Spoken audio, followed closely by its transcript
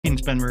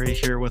It's Ben Murray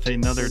here with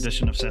another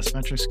edition of SaaS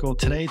Metrics School.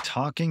 Today,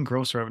 talking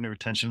gross revenue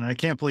retention. I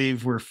can't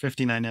believe we're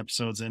 59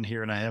 episodes in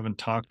here and I haven't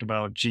talked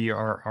about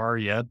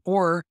GRR yet,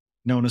 or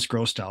known as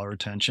gross dollar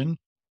retention.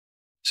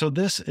 So,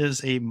 this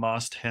is a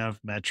must have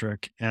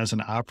metric as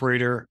an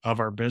operator of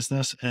our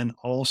business and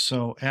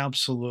also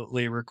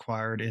absolutely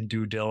required in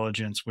due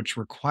diligence, which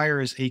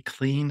requires a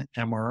clean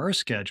MRR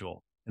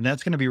schedule. And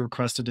that's going to be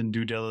requested in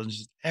due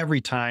diligence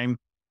every time.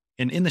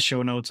 And in the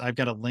show notes, I've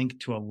got a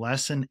link to a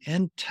lesson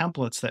and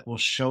templates that will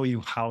show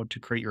you how to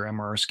create your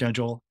MRR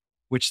schedule,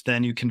 which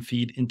then you can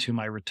feed into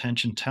my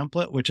retention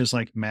template, which is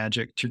like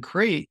magic to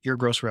create your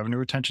gross revenue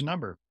retention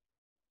number.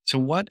 So,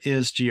 what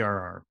is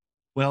GRR?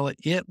 Well,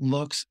 it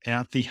looks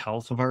at the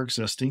health of our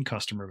existing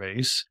customer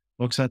base,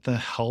 looks at the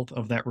health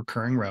of that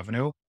recurring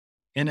revenue,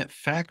 and it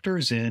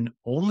factors in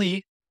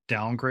only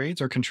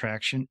downgrades or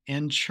contraction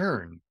and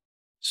churn.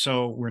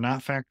 So, we're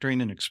not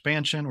factoring in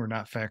expansion, we're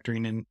not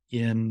factoring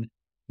in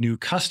new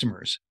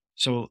customers.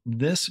 So,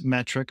 this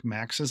metric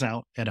maxes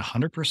out at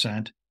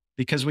 100%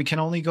 because we can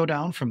only go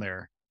down from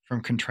there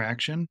from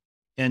contraction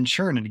and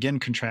churn. And again,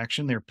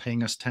 contraction, they're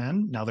paying us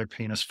 10. Now they're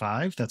paying us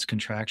 5. That's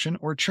contraction.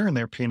 Or churn,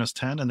 they're paying us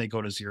 10 and they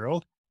go to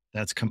 0.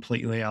 That's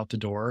completely out the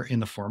door in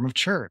the form of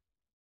churn.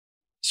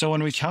 So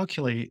when we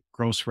calculate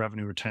gross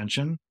revenue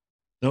retention,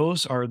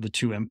 those are the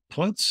two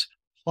inputs.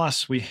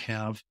 Plus, we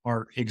have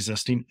our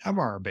existing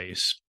MRR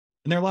base.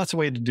 And there are lots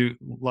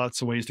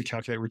of ways to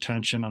calculate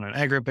retention on an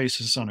aggregate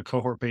basis, on a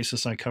cohort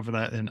basis. I cover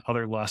that in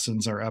other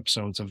lessons or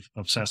episodes of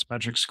SaaS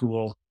Metrics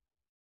School.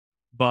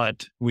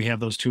 But we have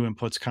those two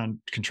inputs,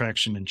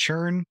 contraction and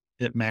churn.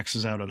 It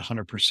maxes out at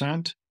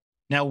 100%.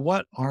 Now,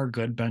 what are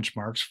good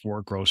benchmarks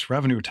for gross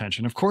revenue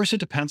retention? Of course, it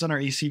depends on our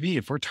ACV.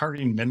 If we're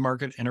targeting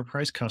mid-market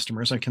enterprise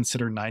customers, I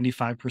consider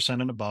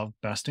 95% and above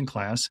best in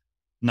class.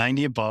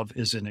 90 above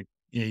is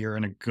you're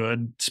in a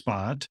good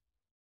spot.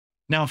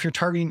 Now, if you're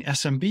targeting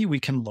SMB, we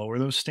can lower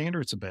those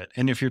standards a bit.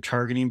 And if you're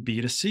targeting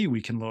B2C,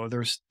 we can lower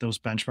those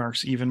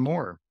benchmarks even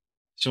more.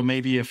 So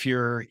maybe if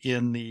you're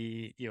in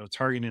the,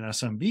 targeting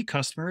SMB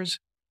customers,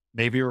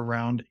 maybe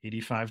around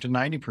 85 to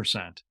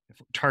 90%.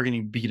 If we're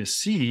targeting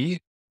B2C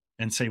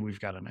and say we've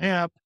got an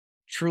app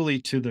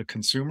truly to the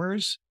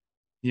consumers,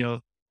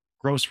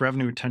 gross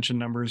revenue retention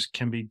numbers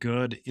can be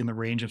good in the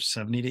range of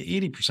 70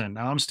 to 80%.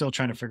 Now I'm still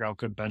trying to figure out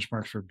good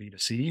benchmarks for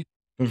B2C.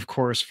 But of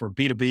course, for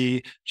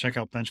B2B, check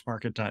out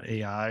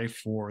benchmarkit.ai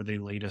for the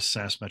latest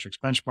SaaS metrics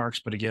benchmarks.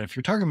 But again, if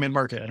you're targeting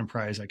mid-market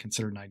enterprise, I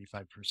consider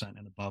 95%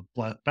 and above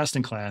best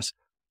in class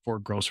for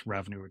gross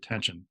revenue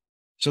retention.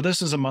 So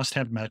this is a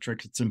must-have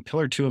metric. It's in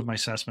pillar 2 of my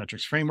SaaS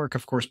metrics framework.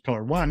 Of course,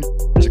 pillar 1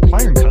 is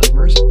acquiring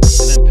customers.